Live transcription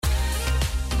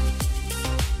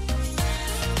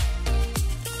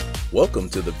Welcome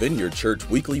to the Vineyard Church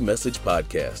Weekly Message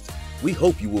Podcast. We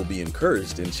hope you will be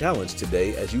encouraged and challenged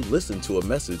today as you listen to a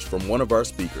message from one of our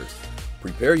speakers.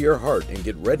 Prepare your heart and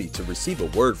get ready to receive a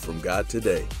word from God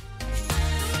today.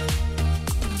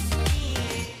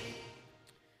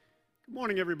 Good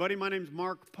morning, everybody. My name's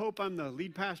Mark Pope. I'm the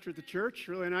lead pastor at the church.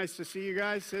 Really nice to see you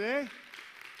guys today.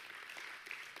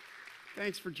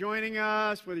 Thanks for joining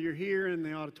us, whether you're here in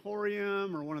the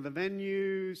auditorium or one of the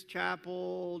venues,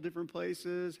 chapel, different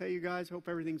places. Hey, you guys, hope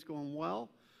everything's going well.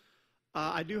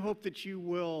 I do hope that you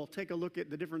will take a look at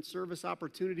the different service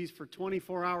opportunities for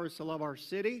 24 Hours to Love Our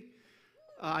City.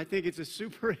 I think it's a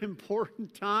super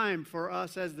important time for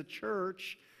us as the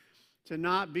church to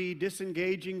not be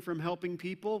disengaging from helping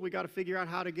people. We got to figure out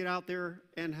how to get out there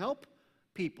and help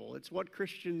people. It's what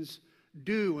Christians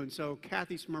do. And so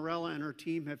Kathy Smarella and her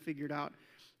team have figured out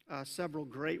several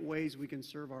great ways we can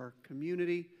serve our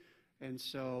community. And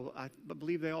so I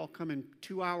believe they all come in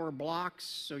 2-hour blocks,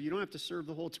 so you don't have to serve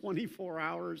the whole 24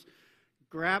 hours.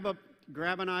 Grab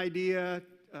an idea,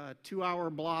 2-hour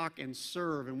block, and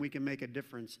serve, and we can make a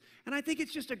difference. And I think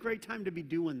it's just a great time to be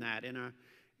doing that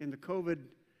in the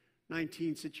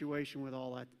COVID-19 situation with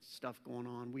all that stuff going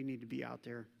on. We need to be out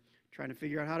there trying to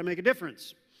figure out how to make a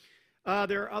difference.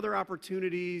 There are other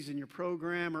opportunities in your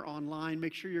program or online.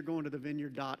 Make sure you're going to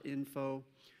thevineyard.info,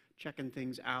 checking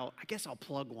things out. I guess I'll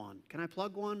plug one. Can I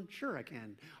plug one? Sure, I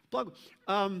can.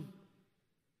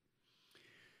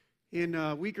 In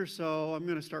a week or so, I'm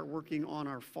going to start working on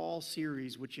our fall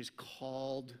series, which is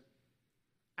called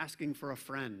Asking for a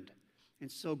Friend.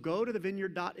 And so go to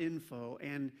thevineyard.info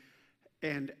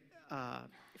and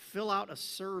fill out a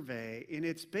survey, and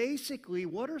it's basically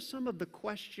what are some of the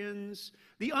questions,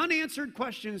 the unanswered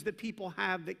questions that people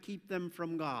have that keep them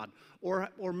from God or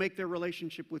make their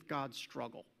relationship with God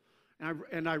struggle.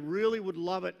 And I really would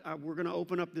love it. We're going to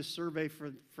open up this survey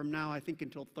from now, I think,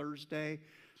 until Thursday.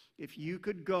 If you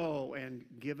could go and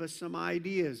give us some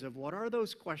ideas of what are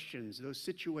those questions, those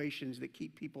situations that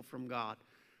keep people from God,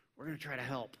 we're going to try to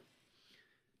help.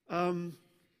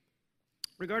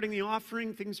 Regarding the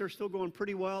offering, things are still going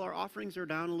pretty well. Our offerings are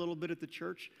down a little bit at the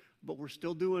church, but we're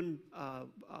still doing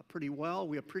pretty well.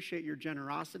 We appreciate your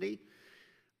generosity.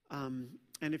 And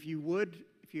if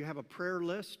you have a prayer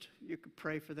list, you could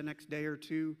pray for the next day or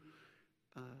two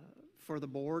for the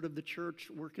board of the church.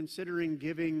 We're considering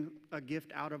giving a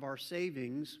gift out of our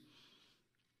savings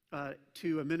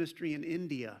to a ministry in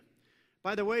India.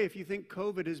 By the way, if you think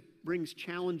COVID brings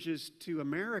challenges to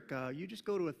America, you just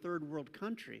go to a third world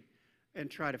country and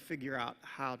try to figure out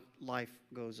how life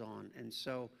goes on. And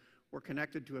so we're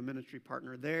connected to a ministry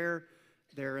partner there.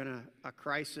 They're in a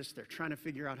crisis. They're trying to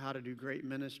figure out how to do great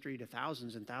ministry to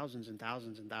thousands and thousands and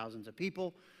thousands and thousands of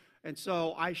people. And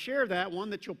so I share that, one,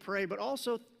 that you'll pray, but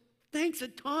also thanks a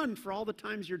ton for all the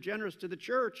times you're generous to the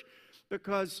church,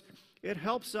 because it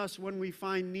helps us when we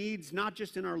find needs, not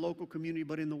just in our local community,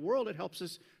 but in the world. It helps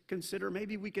us consider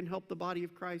maybe we can help the body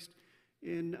of Christ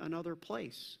in another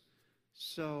place.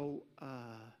 So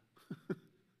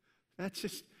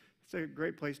it's a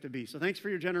great place to be. So thanks for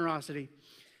your generosity.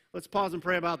 Let's pause and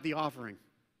pray about the offering.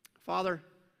 Father,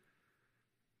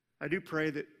 I do pray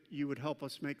that you would help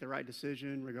us make the right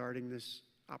decision regarding this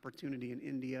opportunity in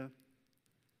India.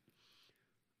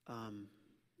 And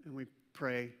we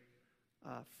pray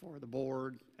for the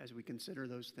board as we consider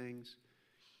those things.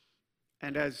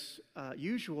 And as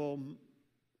usual,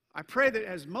 I pray that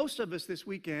as most of us this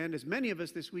weekend, as many of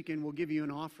us this weekend will give you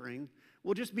an offering,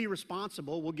 we'll just be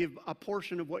responsible. We'll give a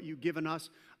portion of what you've given us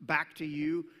back to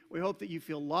you. We hope that you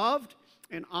feel loved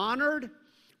and honored.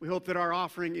 We hope that our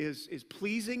offering is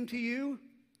pleasing to you,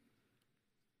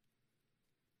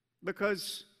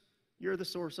 because you're the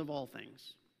source of all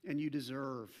things, and you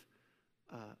deserve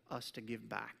us to give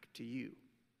back to you.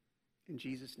 In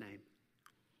Jesus' name,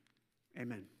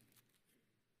 amen.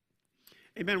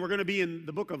 Amen. We're going to be in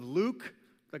the book of Luke,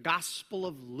 the Gospel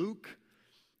of Luke,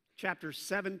 chapter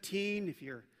 17. If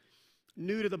you're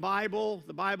new to the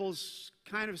Bible's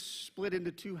kind of split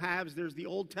into two halves. There's the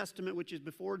Old Testament, which is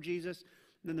before Jesus,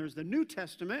 and then there's the New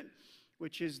Testament,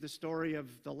 which is the story of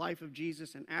the life of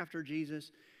Jesus and after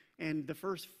Jesus. And the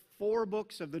first 4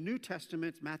 books of the New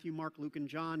Testament, Matthew, Mark, Luke, and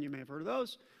John, you may have heard of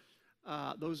those.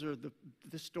 Those are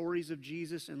the stories of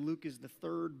Jesus, and Luke is the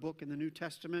 3rd book in the New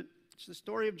Testament. It's the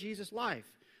story of Jesus' life.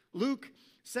 Luke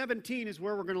 17 is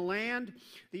where we're going to land.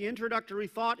 The introductory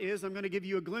thought is I'm going to give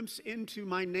you a glimpse into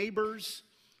my neighbor's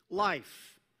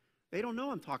life. They don't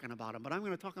know I'm talking about him, but I'm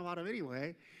going to talk about him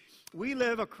anyway. We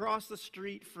live across the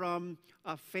street from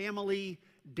a family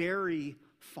dairy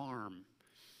farm.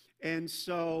 And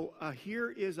so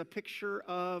here is a picture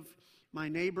of My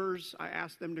neighbors, I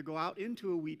asked them to go out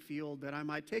into a wheat field that I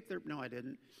might take their, no, I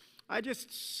didn't. I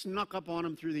just snuck up on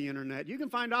them through the internet. You can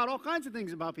find out all kinds of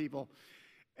things about people.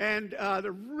 And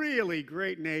they're really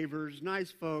great neighbors,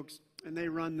 nice folks, and they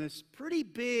run this pretty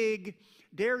big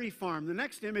dairy farm. The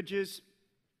next images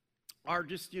are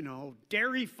just,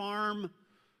 dairy farm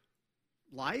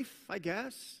life, I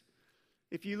guess.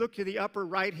 If you look to the upper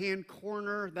right-hand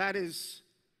corner, that is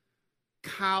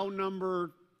cow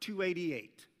number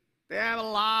 288. They have a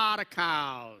lot of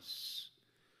cows.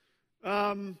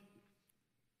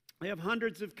 They have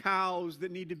hundreds of cows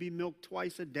that need to be milked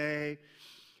twice a day.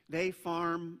 They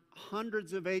farm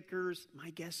hundreds of acres. My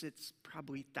guess it's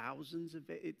probably thousands of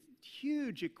acres. It's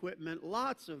huge equipment,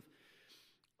 lots of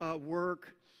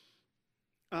work.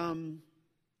 And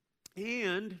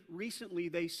recently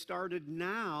they started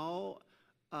now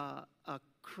a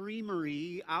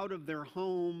creamery out of their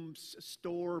home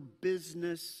store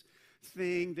business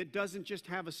thing that doesn't just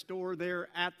have a store there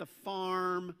at the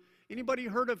farm. Anybody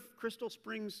heard of Crystal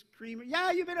Springs Creamery?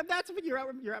 Yeah, you've been up.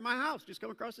 You're at my house. Just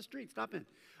come across the street. Stop in.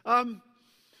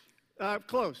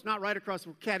 Close, not right across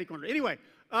the catty corner. Anyway,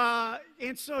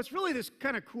 and so it's really this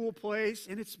kind of cool place,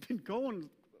 and it's been going.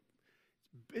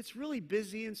 It's really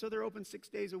busy, and so they're open 6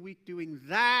 days a week doing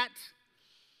that.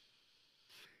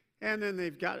 And then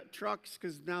they've got trucks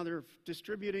because now they're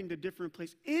distributing to different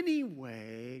places.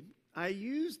 Anyway, I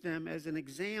use them as an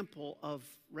example of,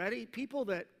 people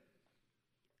that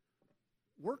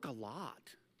work a lot.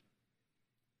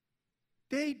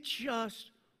 They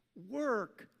just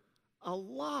work a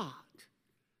lot.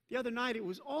 The other night it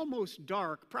was almost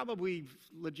dark, probably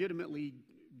legitimately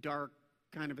dark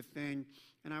kind of a thing,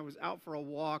 and I was out for a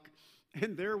walk,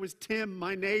 and there was Tim,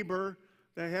 my neighbor,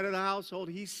 the head of the household.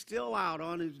 He's still out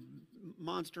on his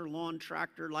monster lawn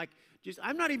tractor,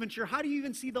 I'm not even sure, how do you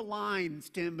even see the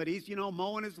lines, Tim? But he's,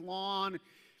 mowing his lawn,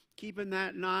 keeping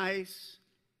that nice.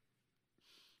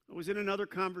 I was in another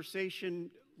conversation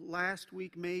last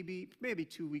week, maybe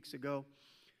 2 weeks ago.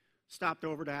 Stopped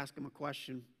over to ask him a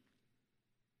question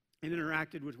and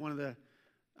interacted with one of the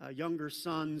younger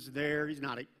sons there. He's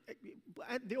not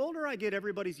the older I get,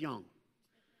 everybody's young.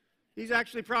 He's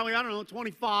actually probably,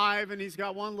 25, and he's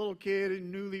got one little kid,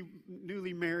 and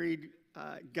newly married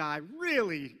guy,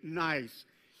 really nice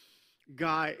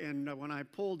guy. And when I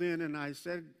pulled in and I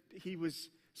said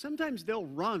sometimes they'll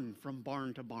run from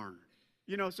barn to barn.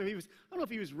 So he was, I don't know if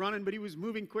he was running, but he was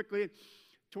moving quickly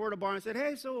toward a barn. I said,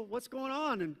 hey, so what's going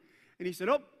on? And he said,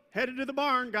 headed to the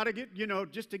barn, got to get,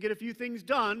 just to get a few things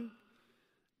done.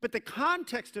 But the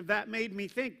context of that made me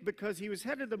think, because he was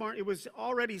headed to the barn, it was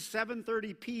already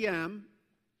 7:30 p.m.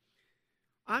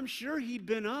 I'm sure he'd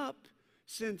been up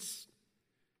since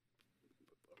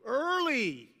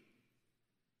early.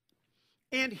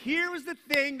 And here was the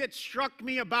thing that struck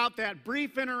me about that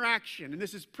brief interaction, and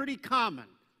this is pretty common.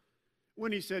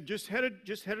 When he said, just headed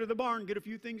to the barn, get a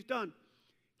few things done,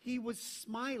 he was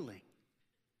smiling.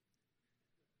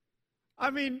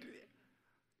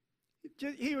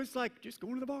 He was like, just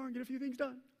going to the barn, get a few things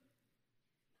done.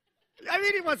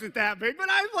 He wasn't that big, but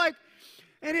I was like,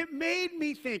 and it made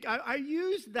me think. I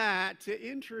used that to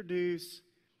introduce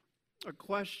a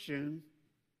question.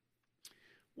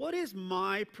 What is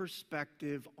my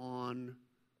perspective on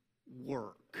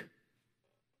work?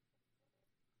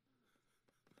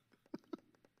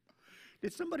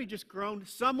 Did somebody just groan?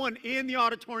 Someone in the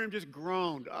auditorium just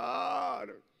groaned.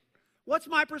 What's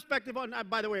my perspective on,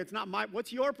 by the way, it's not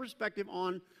what's your perspective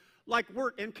on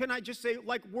work? And can I just say,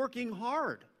 working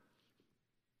hard?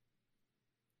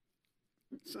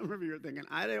 Some of you are thinking,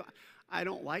 I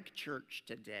don't like church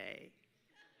today.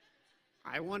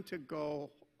 I want to go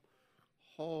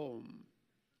home.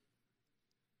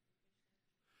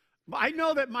 I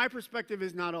know that my perspective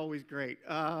is not always great.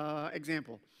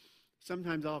 Example,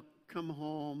 sometimes I'll come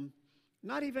home,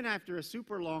 not even after a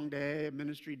super long day, a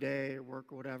ministry day, or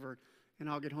work or whatever, and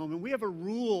I'll get home. And we have a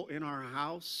rule in our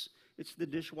house. It's the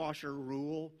dishwasher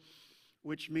rule,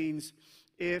 which means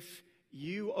if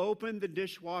you open the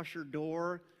dishwasher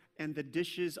door and the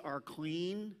dishes are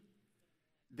clean,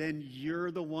 then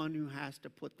you're the one who has to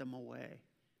put them away.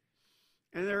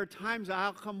 And there are times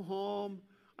I'll come home.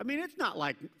 It's not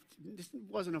like, this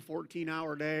wasn't a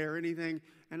 14-hour day or anything,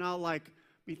 and I'll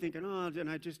be thinking, and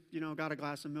I just, got a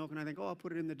glass of milk, and I think, I'll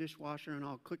put it in the dishwasher, and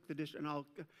I'll click the dish, and I'll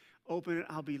open it.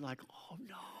 I'll be like, oh,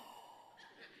 no.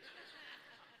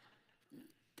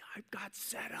 I got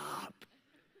set up.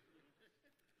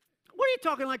 What are you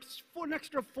talking, for an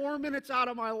extra 4 minutes out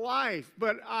of my life?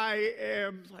 But I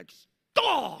am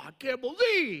I can't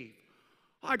believe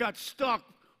I got stuck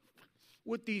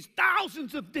with these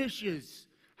thousands of dishes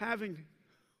having...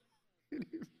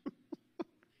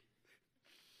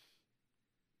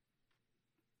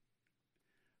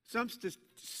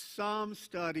 Some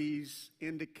studies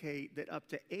indicate that up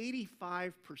to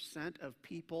 85% of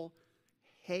people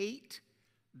hate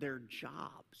their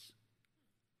jobs.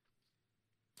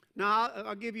 Now,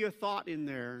 I'll give you a thought in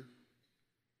there.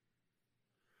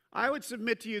 I would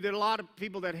submit to you that a lot of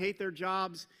people that hate their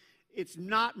jobs, it's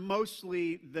not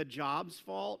mostly the job's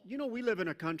fault. You know, we live in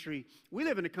a country where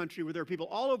there are people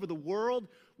all over the world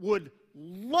would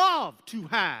love to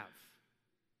have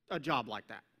a job like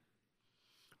that.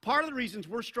 Part of the reasons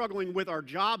we're struggling with our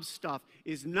job stuff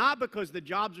is not because the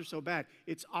jobs are so bad.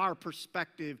 It's our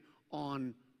perspective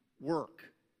on work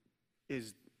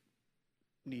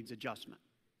needs adjustment.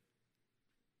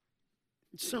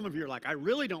 Some of you are like, I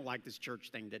really don't like this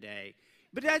church thing today.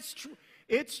 But that's true.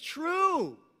 It's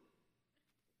true.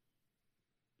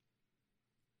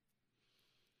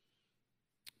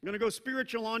 I'm going to go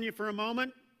spiritual on you for a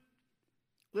moment.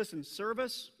 Listen,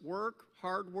 service, work,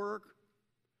 hard work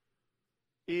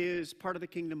is part of the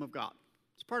kingdom of God.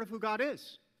 It's part of who God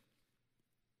is.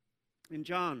 In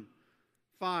John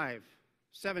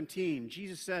 5:17,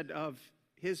 Jesus said of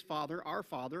his Father, our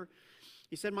Father,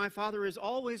 he said, my Father is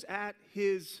always at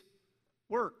his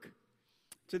work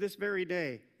to this very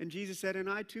day. And Jesus said, and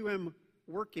I too am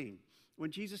working.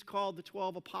 When Jesus called the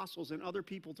 12 apostles and other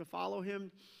people to follow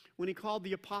him, when he called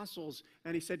the apostles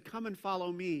and he said, come and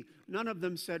follow me, none of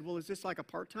them said, well, is this like a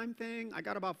part-time thing? I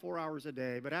got about 4 hours a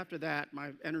day, but after that,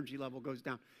 my energy level goes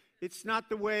down. It's not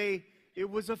the way, it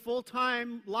was a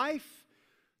full-time life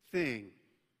thing.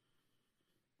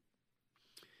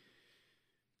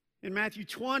 In Matthew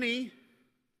 20,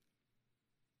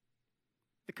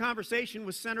 the conversation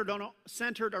was centered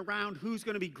around who's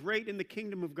going to be great in the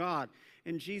kingdom of God.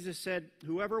 And Jesus said,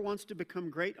 whoever wants to become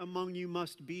great among you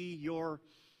must be your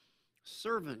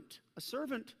servant. A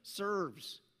servant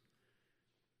serves.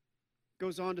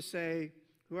 Goes on to say,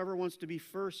 whoever wants to be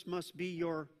first must be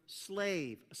your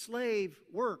slave. A slave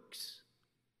works.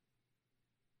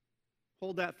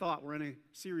 Hold that thought. We're in a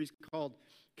series called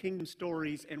Kingdom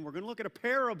Stories, and we're going to look at a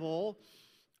parable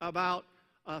about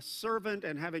a servant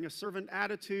and having a servant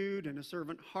attitude and a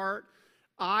servant heart.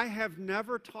 I have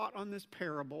never taught on this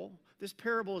parable. This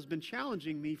parable has been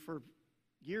challenging me for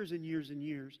years and years and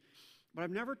years, but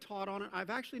I've never taught on it.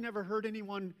 I've actually never heard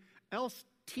anyone else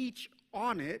teach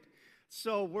on it.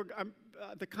 So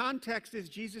the context is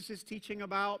Jesus is teaching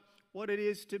about what it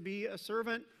is to be a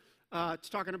servant. It's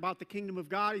talking about the kingdom of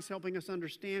God. He's helping us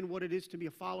understand what it is to be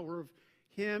a follower of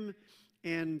him.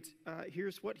 And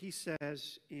here's what he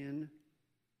says in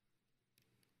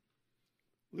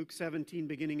Luke 17,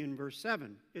 beginning in verse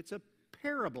 7. It's a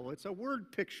parable. It's a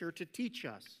word picture to teach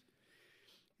us.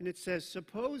 And it says,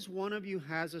 suppose one of you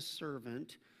has a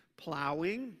servant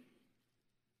plowing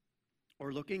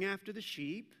or looking after the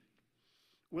sheep.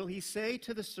 Will he say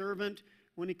to the servant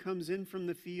when he comes in from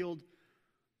the field,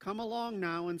 come along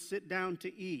now and sit down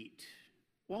to eat?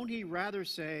 Won't he rather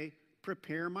say,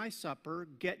 prepare my supper,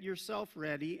 get yourself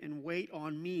ready, and wait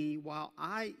on me while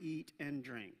I eat and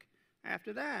drink?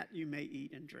 After that, you may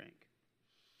eat and drink.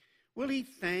 Will he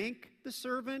thank the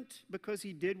servant because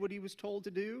he did what he was told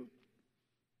to do?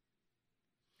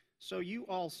 So you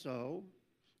also,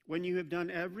 when you have done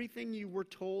everything you were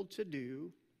told to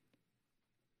do,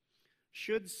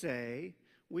 should say,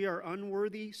 we are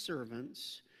unworthy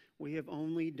servants. We have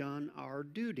only done our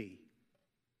duty.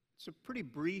 It's a pretty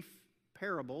brief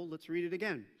parable. Let's read it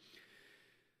again.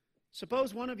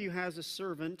 Suppose one of you has a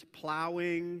servant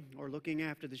plowing or looking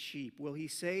after the sheep. Will he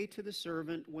say to the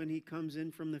servant when he comes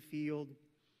in from the field,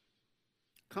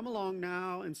 come along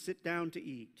now and sit down to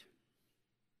eat?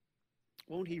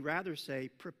 Won't he rather say,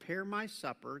 prepare my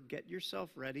supper, get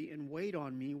yourself ready, and wait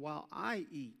on me while I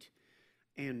eat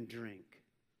and drink?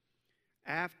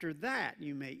 After that,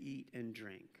 you may eat and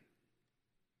drink.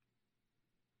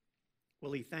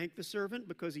 Will he thank the servant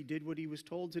because he did what he was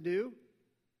told to do?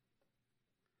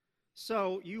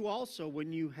 So you also,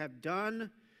 when you have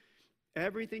done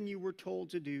everything you were told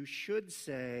to do, should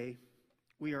say,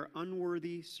 we are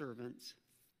unworthy servants.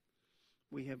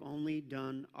 We have only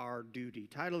done our duty.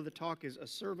 Title of the talk is A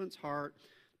Servant's Heart,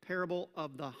 Parable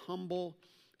of the Humble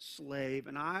Slave.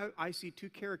 And I see two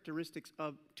characteristics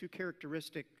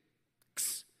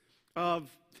of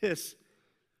this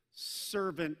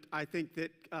servant, I think,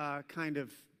 that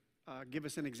give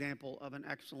us an example of an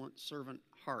excellent servant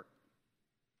heart.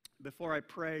 Before I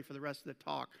pray for the rest of the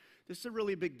talk, this is a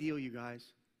really big deal, you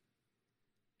guys.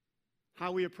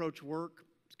 How we approach work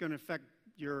is going to affect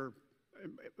your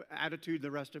attitude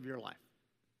the rest of your life.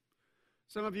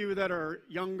 Some of you that are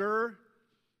younger,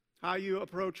 how you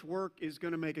approach work is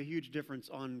going to make a huge difference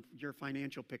on your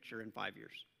financial picture in 5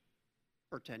 years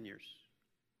or 10 years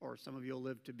or some of you will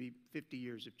live to be 50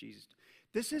 years if Jesus.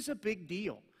 This is a big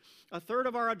deal. A third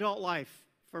of our adult life,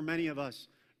 for many of us,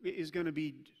 is going to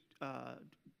be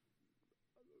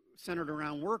centered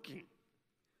around working.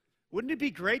 Wouldn't it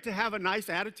be great to have a nice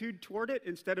attitude toward it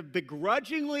instead of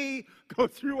begrudgingly go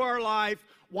through our life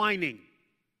whining?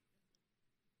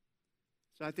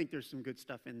 So I think there's some good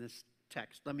stuff in this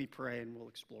text. Let me pray and we'll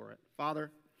explore it.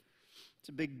 Father, it's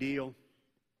a big deal.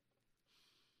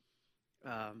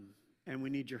 And we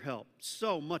need your help.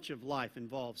 So much of life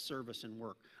involves service and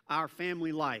work. Our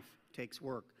family life takes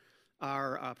work.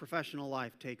 Our professional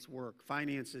life takes work.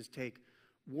 Finances take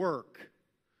work.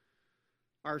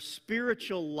 Our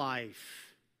spiritual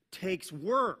life takes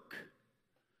work.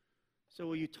 So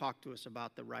will you talk to us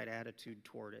about the right attitude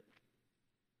toward it?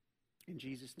 In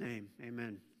Jesus' name,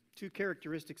 amen. 2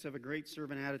 characteristics of a great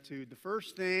servant attitude. The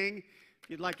first thing, if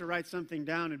you'd like to write something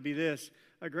down, it'd be this.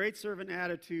 A great servant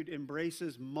attitude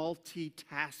embraces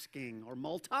multitasking or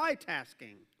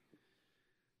multitasking.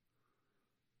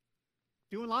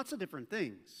 Doing lots of different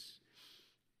things.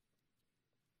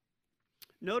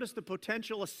 Notice the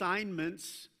potential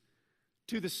assignments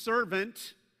to the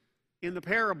servant in the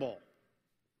parable.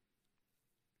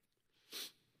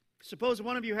 Suppose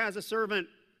one of you has a servant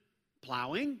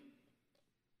plowing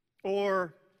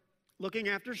or looking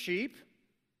after sheep.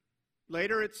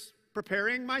 Later it's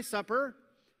preparing my supper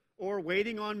or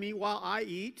waiting on me while I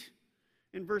eat.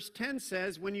 And verse 10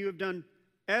 says, when you have done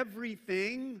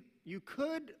everything, you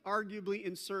could arguably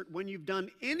insert when you've done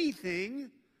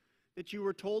anything that you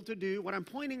were told to do. What I'm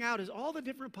pointing out is all the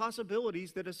different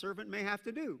possibilities that a servant may have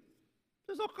to do.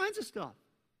 There's all kinds of stuff.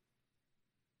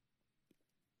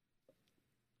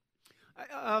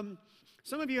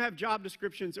 Some of you have job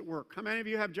descriptions at work. How many of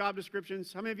you have job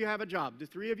descriptions? How many of you have a job? The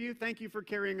 3 of you? Thank you for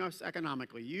carrying us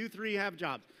economically. You 3 have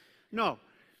jobs. No.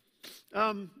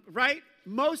 Right?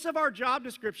 Most of our job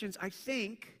descriptions, I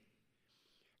think,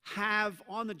 have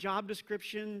on the job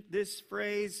description this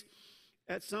phrase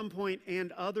at some point,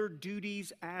 and other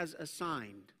duties as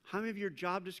assigned. How many of your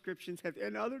job descriptions have,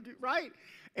 and other, right?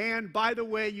 And by the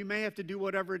way, you may have to do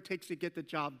whatever it takes to get the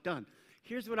job done.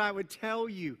 Here's what I would tell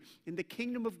you. In the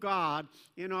kingdom of God,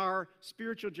 in our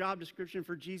spiritual job description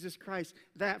for Jesus Christ,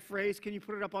 that phrase, can you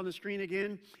put it up on the screen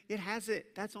again? It has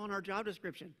it. That's on our job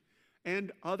description.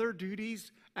 And other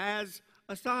duties as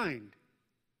assigned.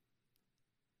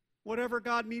 Whatever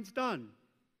God needs done.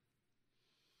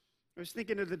 I was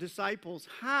thinking of the disciples,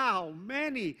 how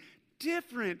many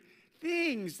different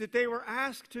things that they were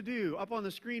asked to do. Up on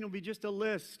the screen will be just a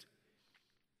list.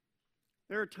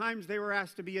 There are times they were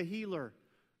asked to be a healer,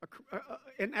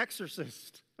 an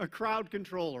exorcist, a crowd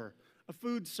controller, a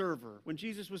food server. When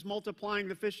Jesus was multiplying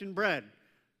the fish and bread,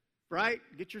 right?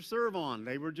 Get your serve on.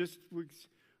 They were just,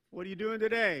 what are you doing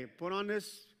today? Put on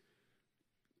this,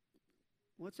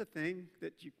 what's a thing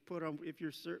that you put on if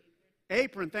you're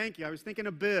apron, thank you. I was thinking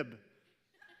a bib.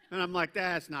 And I'm like,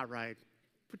 that's not right.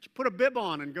 Put a bib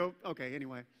on and go, okay,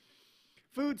 anyway.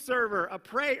 Food server, a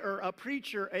prayer, a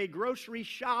preacher, a grocery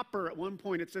shopper. At one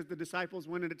point it says the disciples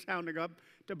went into town to go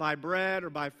to buy bread or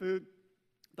buy food.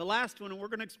 The last one, and we're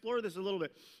going to explore this a little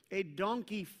bit, a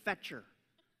donkey fetcher.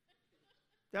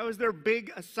 That was their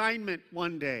big assignment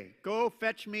one day. Go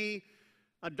fetch me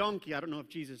a donkey. I don't know if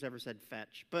Jesus ever said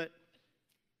fetch, but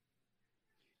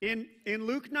in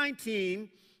Luke 19,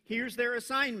 here's their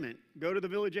assignment. Go to the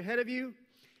village ahead of you.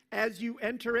 As you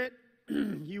enter it,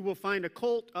 you will find a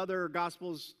colt. Other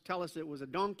Gospels tell us it was a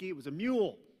donkey. It was a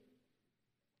mule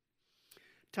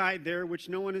tied there, which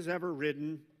no one has ever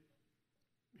ridden.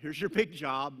 Here's your big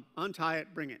job. Untie it,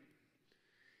 bring it.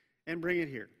 And bring it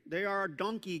here. They are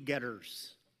donkey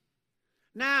getters.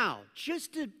 Now,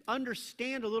 just to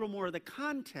understand a little more of the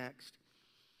context,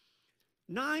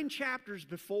 9 chapters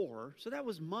before, so that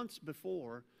was months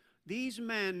before, these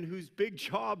men whose big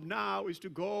job now is to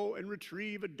go and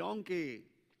retrieve a donkey,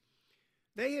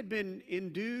 they had been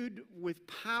endued with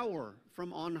power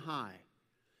from on high.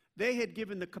 They had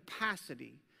given the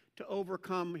capacity to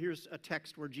overcome. Here's a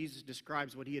text where Jesus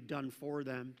describes what he had done for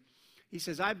them. He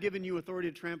says, I've given you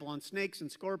authority to trample on snakes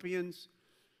and scorpions,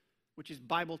 which is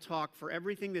Bible talk for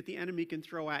everything that the enemy can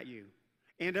throw at you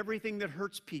and everything that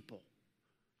hurts people.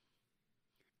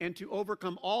 And to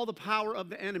overcome all the power of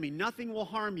the enemy. Nothing will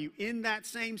harm you. In that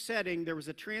same setting, there was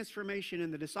a transformation in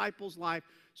the disciples' life.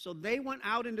 So they went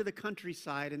out into the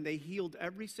countryside and they healed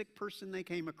every sick person they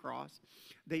came across.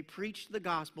 They preached the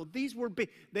gospel. These were big.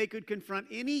 They could confront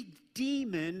any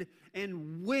demon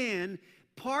and win.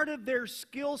 Part of their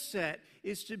skill set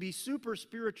is to be super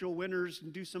spiritual winners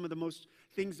and do some of the most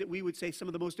things that we would say some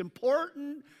of the most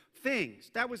important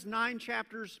things. That was 9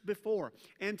 chapters before.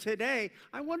 And today,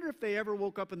 I wonder if they ever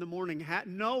woke up in the morning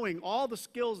knowing all the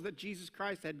skills that Jesus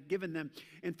Christ had given them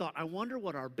and thought, I wonder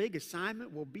what our big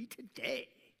assignment will be today.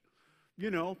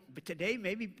 But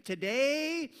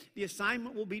today the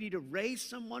assignment will be to raise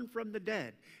someone from the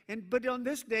dead. But on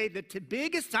this day, the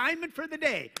big assignment for the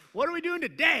day, what are we doing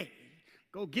today?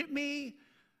 Go get me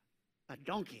a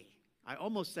donkey. I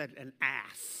almost said an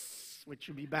ass, which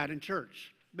would be bad in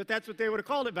church. But that's what they would have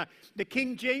called it. But the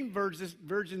King James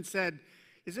Version said,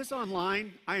 is this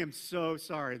online? I am so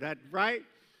sorry. Right?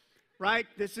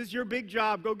 This is your big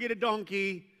job. Go get a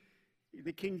donkey.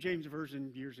 The King James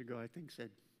Version years ago, I think,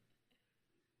 said,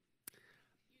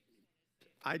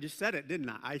 I just said it, didn't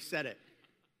I? I said it.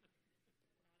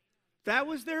 That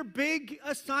was their big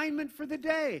assignment for the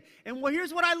day. And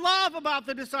here's what I love about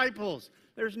the disciples.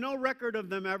 There's no record of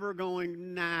them ever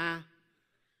going, nah,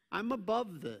 I'm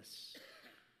above this.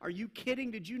 Are you kidding?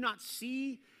 Did you not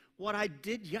see what I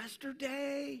did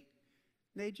yesterday?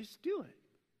 They just do it.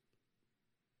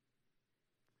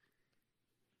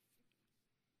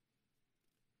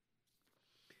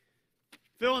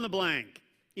 Fill in the blank.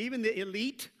 Even the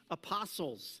elite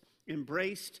apostles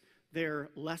embraced their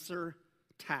lesser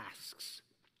tasks.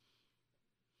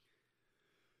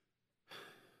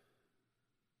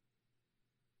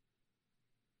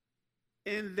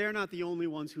 And they're not the only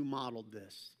ones who modeled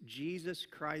this. Jesus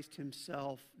Christ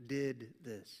himself did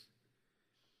this.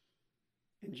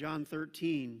 In John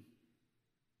 13,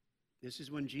 this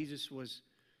is when Jesus was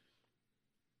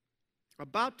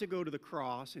about to go to the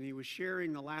cross, and he was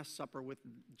sharing the Last Supper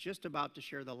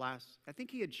I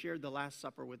think he had shared the Last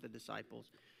Supper with the disciples.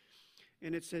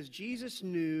 And it says, Jesus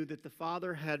knew that the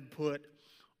Father had put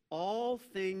all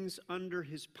things under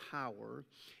his power,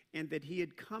 and that he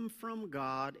had come from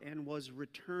God and was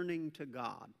returning to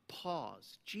God.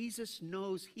 Pause. Jesus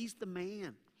knows he's the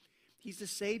man. He's the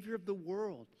Savior of the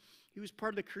world. He was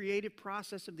part of the creative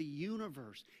process of the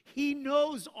universe. He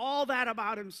knows all that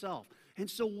about himself. And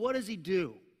so what does he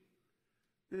do?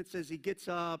 And it says he gets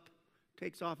up,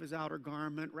 takes off his outer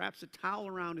garment, wraps a towel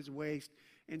around his waist,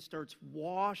 and starts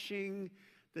washing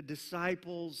the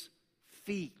disciples'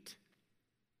 feet.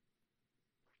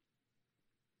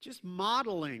 Just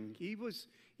modeling. He was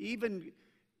even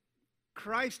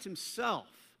Christ himself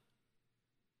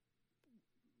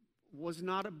was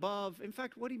not above. In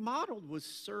fact, what he modeled was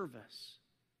service.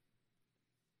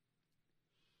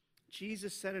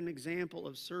 Jesus set an example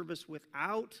of service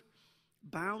without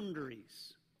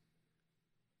boundaries.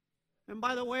 And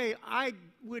by the way, I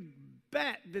would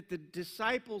bet that the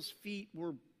disciples' feet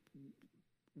were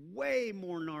way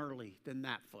more gnarly than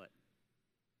that foot.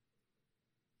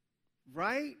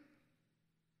 Right?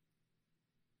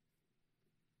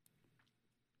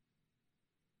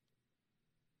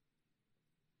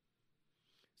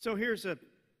 So here's a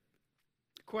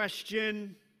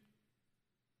question.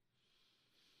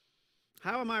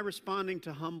 How am I responding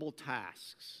to humble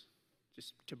tasks?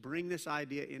 Just to bring this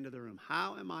idea into the room.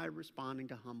 How am I responding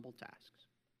to humble tasks?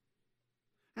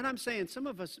 And I'm saying some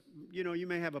of us, you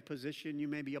may have a position, you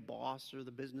may be a boss or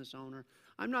the business owner.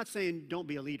 I'm not saying don't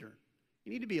be a leader.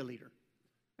 You need to be a leader.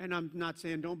 And I'm not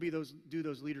saying don't do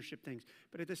those leadership things.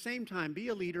 But at the same time, be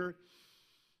a leader,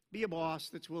 be a boss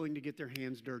that's willing to get their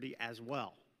hands dirty as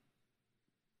well.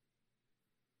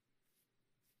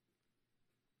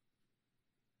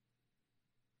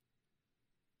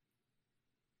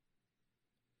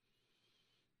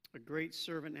 A great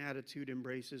servant attitude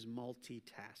embraces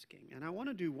multitasking. And I want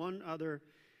to do one other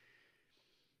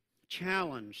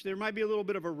challenge. There might be a little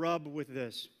bit of a rub with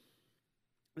this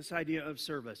idea of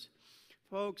service.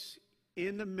 Folks,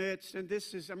 in the midst, and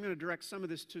I'm going to direct some of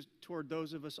this toward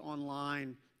those of us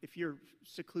online, if you're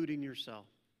secluding yourself.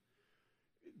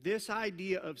 This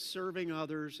idea of serving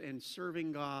others and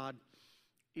serving God,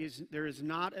 there is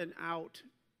not an out.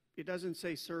 It doesn't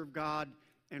say serve God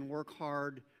and work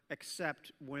hard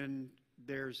except when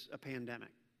there's a pandemic.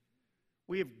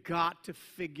 We have got to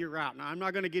figure out. Now, I'm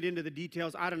not going to get into the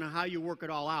details. I don't know how you work it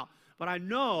all out. But I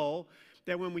know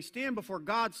that when we stand before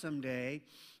God someday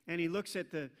and he looks at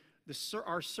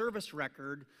our service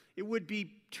record, it would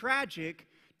be tragic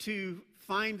to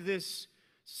find this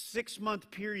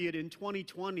 6-month period in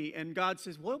 2020 and God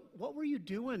says, what were you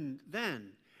doing then?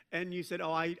 And you said,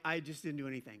 I just didn't do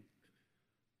anything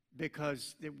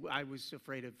because I was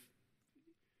afraid of.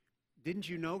 Didn't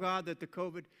you know, God, that the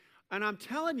COVID? And I'm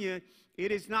telling you,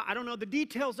 it is not, I don't know the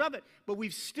details of it, but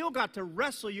we've still got to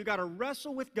wrestle. You got to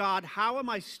wrestle with God. How am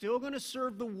I still going to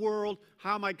serve the world?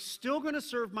 How am I still going to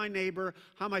serve my neighbor?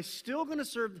 How am I still going to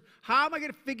serve, how am I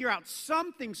going to figure out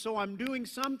something so I'm doing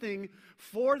something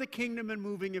for the kingdom and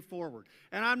moving it forward?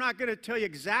 And I'm not going to tell you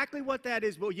exactly what that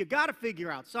is, but you got to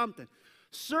figure out something.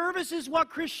 Service is what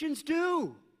Christians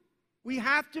do. We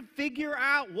have to figure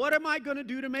out, what am I going to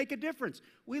do to make a difference?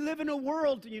 We live in a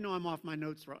world, you know I'm off my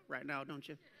notes right now, don't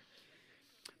you?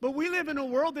 But we live in a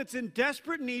world that's in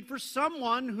desperate need for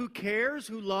someone who cares,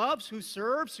 who loves, who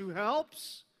serves, who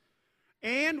helps.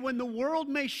 And when the world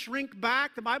may shrink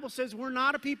back, the Bible says we're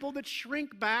not a people that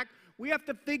shrink back. We have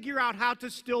to figure out how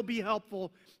to still be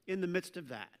helpful in the midst of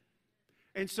that.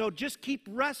 And so just keep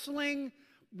wrestling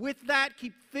with that,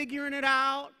 keep figuring it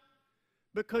out,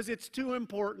 because it's too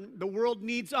important. The world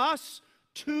needs us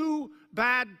too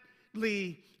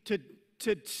badly to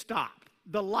stop.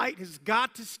 The light has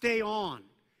got to stay on,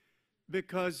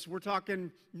 because we're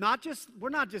not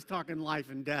just talking life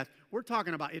and death. We're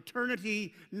talking about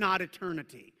eternity, not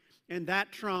eternity. And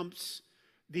that trumps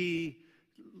the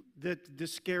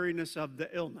scariness of the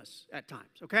illness at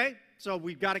times, okay? So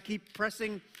we've got to keep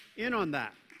pressing in on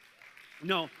that.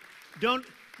 No, don't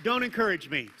encourage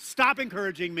me. Stop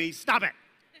encouraging me. Stop it.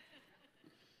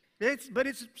 But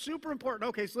it's super important.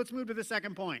 Okay, so let's move to the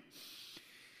second point.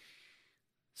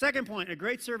 Second point, a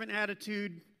great servant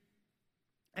attitude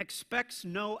expects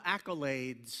no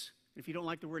accolades. If you don't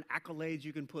like the word accolades,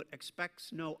 you can put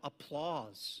expects no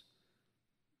applause.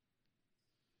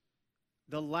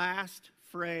 The last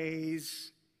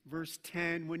phrase, verse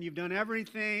 10, when you've done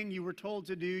everything you were told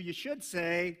to do, you should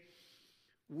say,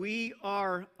 we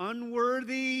are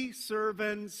unworthy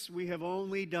servants. We have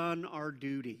only done our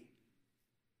duty.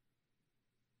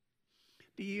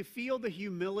 Do you feel the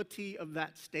humility of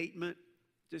that statement?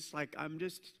 Just like, I'm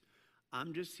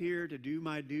just here to do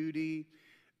my duty.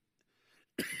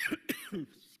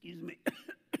 Excuse me.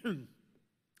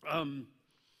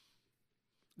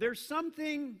 There's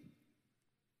something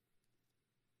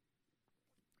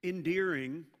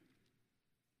endearing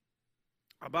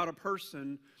about a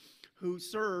person who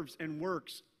serves and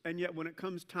works, and yet when it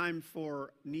comes time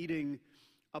for needing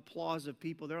applause of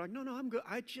people, they're like, no, I'm good.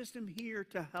 I just am here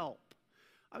to help.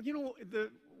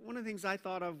 One of the things I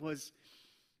thought of was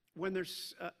when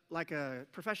there's like a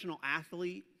professional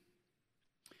athlete,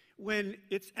 when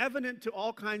it's evident to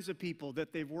all kinds of people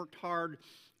that they've worked hard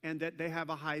and that they have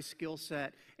a high skill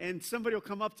set, and somebody will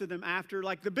come up to them after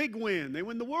like the big win, they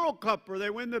win the World Cup or they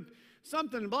win the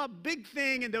something, blah, big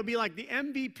thing, and they'll be like the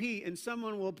MVP, and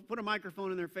someone will put a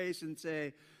microphone in their face and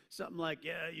say something like,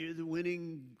 yeah, you're the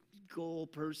winning goal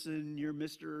person, you're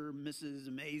Mr. or Mrs.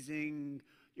 Amazing,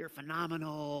 you're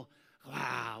phenomenal,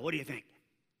 wow, what do you think?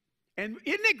 And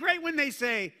isn't it great when they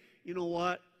say, you know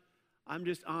what, I'm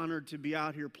just honored to be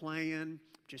out here playing,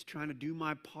 just trying to do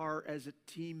my part as a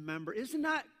team member. Isn't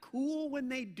that cool when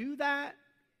they do that?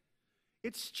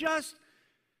 It's just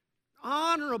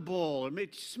honorable.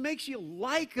 It just makes you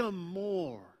like them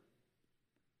more.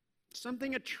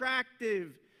 Something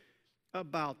attractive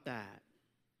about that.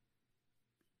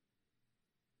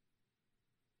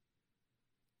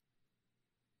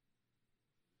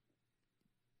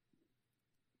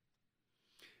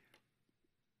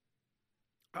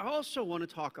 I also want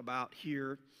to talk about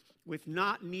here with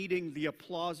not needing the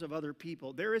applause of other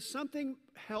people. There is something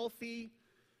healthy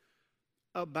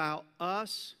about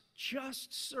us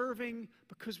just serving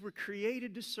because we're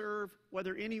created to serve,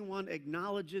 whether anyone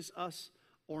acknowledges us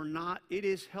or not. It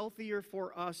is healthier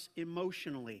for us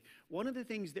emotionally. One of the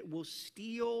things that will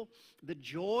steal the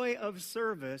joy of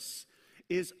service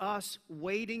is us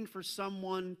waiting for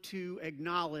someone to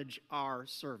acknowledge our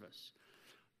service.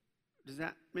 Does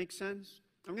that make sense?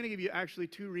 I'm going to give you actually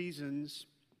two reasons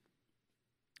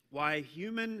why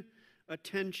human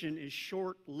attention is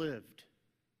short-lived.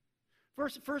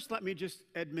 First, let me just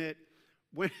admit,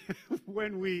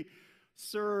 when we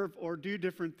serve or do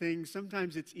different things,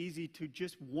 sometimes it's easy to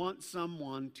just want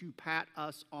someone to pat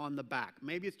us on the back.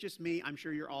 Maybe it's just me. I'm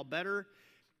sure you're all better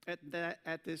at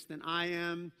this than I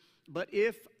am. But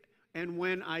if and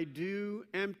when I do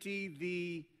empty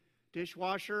the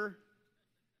dishwasher,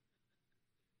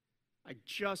 I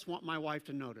just want my wife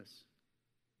to notice.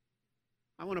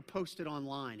 I want to post it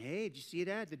online. Hey, did you see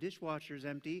that? The dishwasher's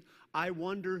empty. I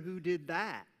wonder who did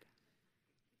that.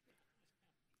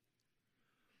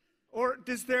 Or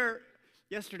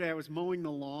yesterday I was mowing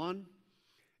the lawn,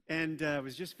 and I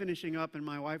was just finishing up, and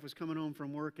my wife was coming home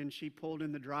from work, and she pulled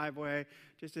in the driveway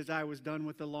just as I was done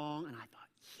with the lawn, and I thought,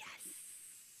 yes,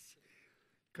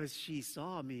 because she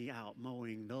saw me out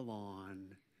mowing the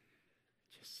lawn.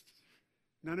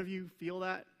 None of you feel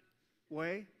that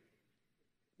way?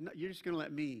 No, you're just going to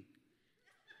let me.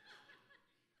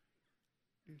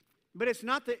 But it's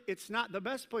not the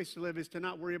best place to live is to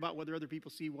not worry about whether other people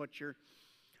see what you're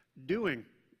doing.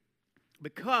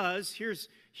 Because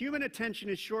human attention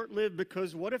is short-lived,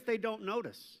 because what if they don't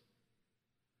notice?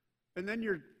 And then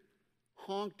you're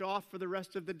honked off for the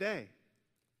rest of the day.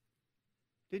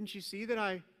 Didn't you see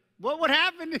that what would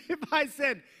happen if I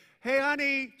said, hey,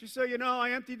 honey, just so you know,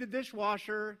 I emptied the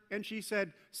dishwasher. And she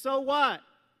said, so what?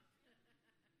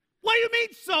 What do you mean,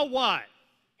 so what?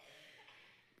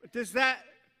 Does that,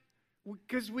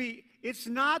 because it's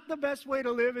not the best way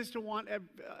to live is to want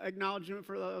acknowledgement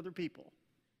for other people.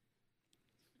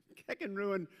 That can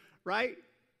ruin, right?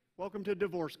 Welcome to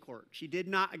divorce court. She did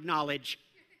not acknowledge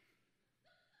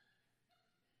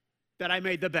that I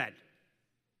made the bed.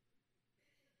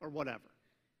 Or whatever.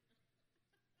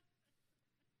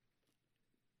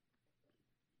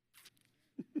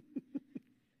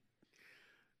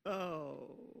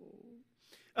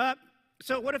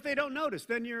 So what if they don't notice?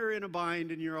 Then you're in a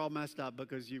bind and you're all messed up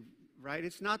because right?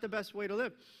 It's not the best way to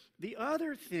live. The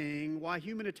other thing why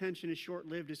human attention is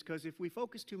short-lived is because if we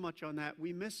focus too much on that,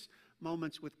 we miss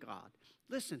moments with God.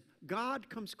 Listen, God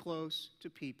comes close to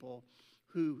people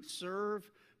who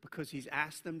serve because he's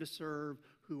asked them to serve,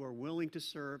 who are willing to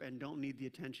serve and don't need the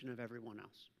attention of everyone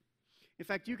else. In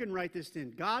fact, you can write this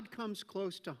in. God comes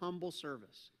close to humble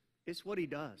service. It's what he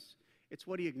does. It's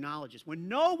what he acknowledges. When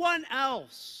no one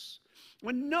else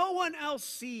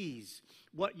sees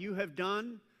what you have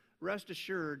done, rest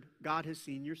assured, God has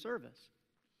seen your service.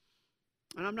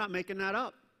 And I'm not making that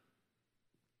up.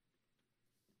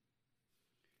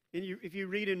 And if you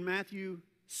read in Matthew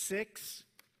 6,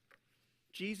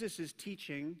 Jesus is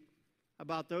teaching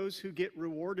about those who get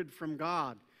rewarded from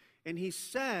God. And he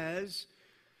says,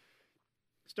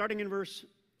 starting in verse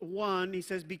 1, he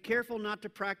says, be careful not to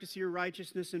practice your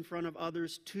righteousness in front of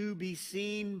others to be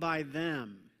seen by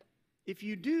them. If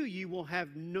you do, you will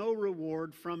have no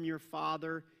reward from your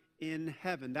Father in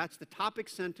heaven. That's the topic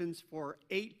sentence for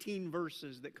 18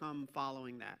 verses that come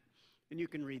following that. And you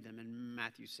can read them in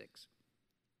Matthew 6.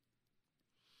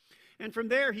 And from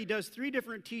there, he does 3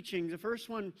 different teachings. The first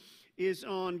one is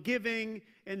on giving,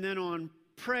 and then on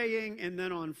praying, and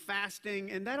then on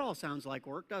fasting. And that all sounds like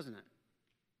work, doesn't it?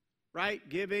 Right?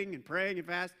 Giving and praying and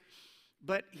fasting.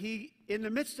 But in the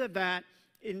midst of that,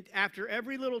 after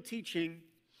every little teaching,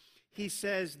 he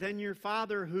says, then your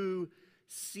Father who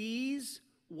sees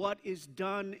what is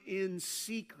done in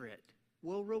secret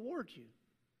will reward you.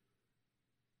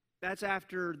 That's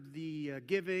after the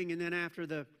giving, and then after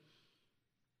the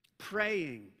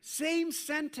praying. Same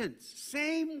sentence,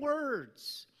 same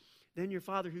words. Then your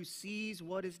Father who sees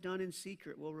what is done in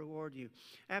secret will reward you.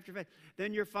 After that,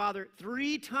 then your Father,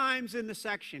 3 times in the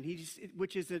section,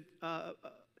 which is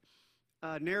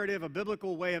a narrative, a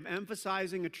biblical way of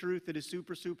emphasizing a truth that is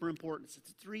super, super important.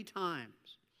 It's 3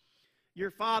 times.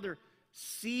 Your Father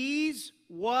sees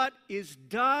what is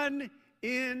done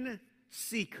in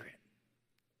secret.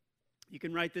 You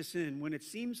can write this in. When it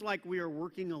seems like we are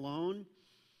working alone,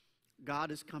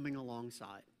 God is coming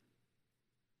alongside.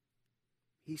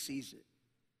 He sees it.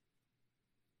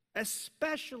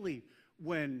 Especially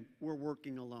when we're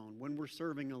working alone, when we're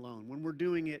serving alone, when we're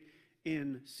doing it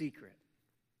in secret.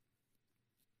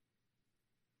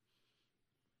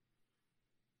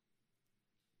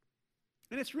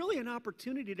 And it's really an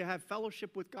opportunity to have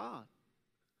fellowship with God.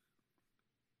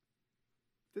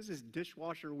 This is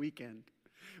dishwasher weekend.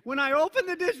 When I open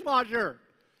the dishwasher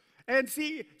and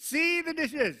see the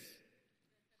dishes,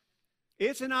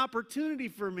 it's an opportunity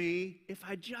for me if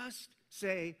I just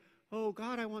say, oh,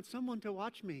 God, I want someone to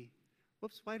watch me.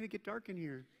 Whoops, why did it get dark in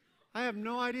here? I have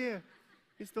no idea.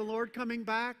 Is the Lord coming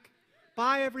back?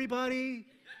 Bye, everybody.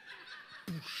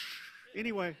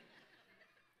 Anyway.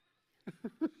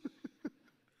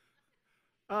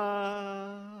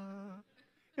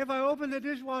 If I open the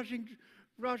dishwashing,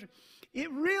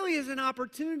 it really is an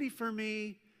opportunity for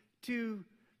me to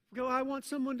go, I want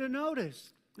someone to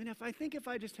notice. And if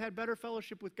I just had better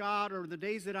fellowship with God or the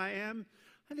days that I am,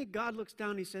 I think God looks down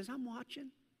and he says, I'm watching.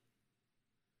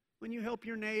 When you help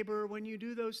your neighbor, when you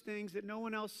do those things that no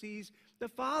one else sees, the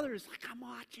Father is like, I'm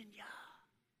watching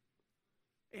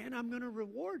you. And I'm going to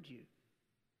reward you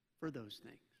for those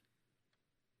things.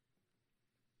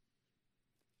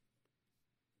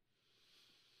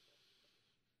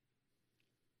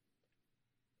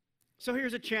 So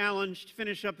here's a challenge to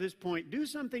finish up this point. Do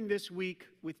something this week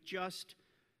with just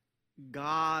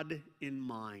God in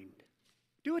mind.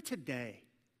 Do it today.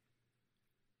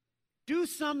 Do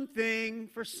something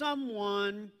for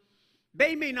someone.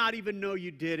 They may not even know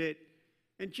you did it.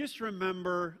 And just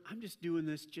remember, I'm just doing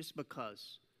this just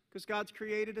because God's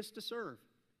created us to serve.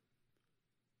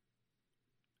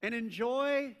 And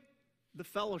enjoy the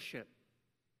fellowship.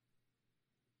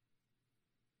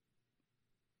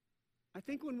 I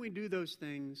think when we do those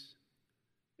things,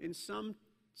 in some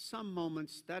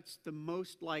moments, that's the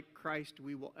most like Christ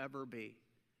we will ever be.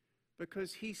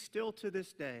 Because He still to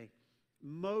this day,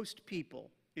 most people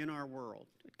in our world,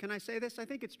 can I say this? I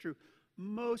think it's true.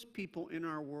 Most people in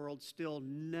our world still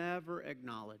never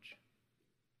acknowledge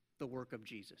the work of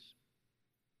Jesus.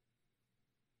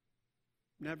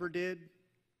 Never did,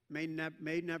 may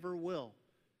never will,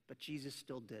 but Jesus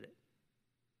still did it.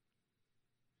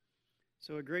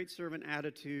 So a great servant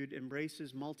attitude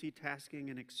embraces multitasking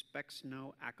and expects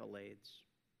no accolades.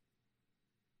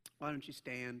 Why don't you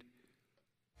stand?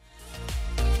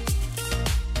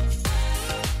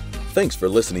 Thanks for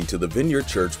listening to the Vineyard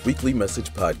Church Weekly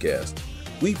Message Podcast.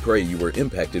 We pray you were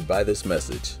impacted by this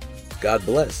message. God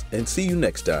bless, and see you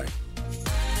next time.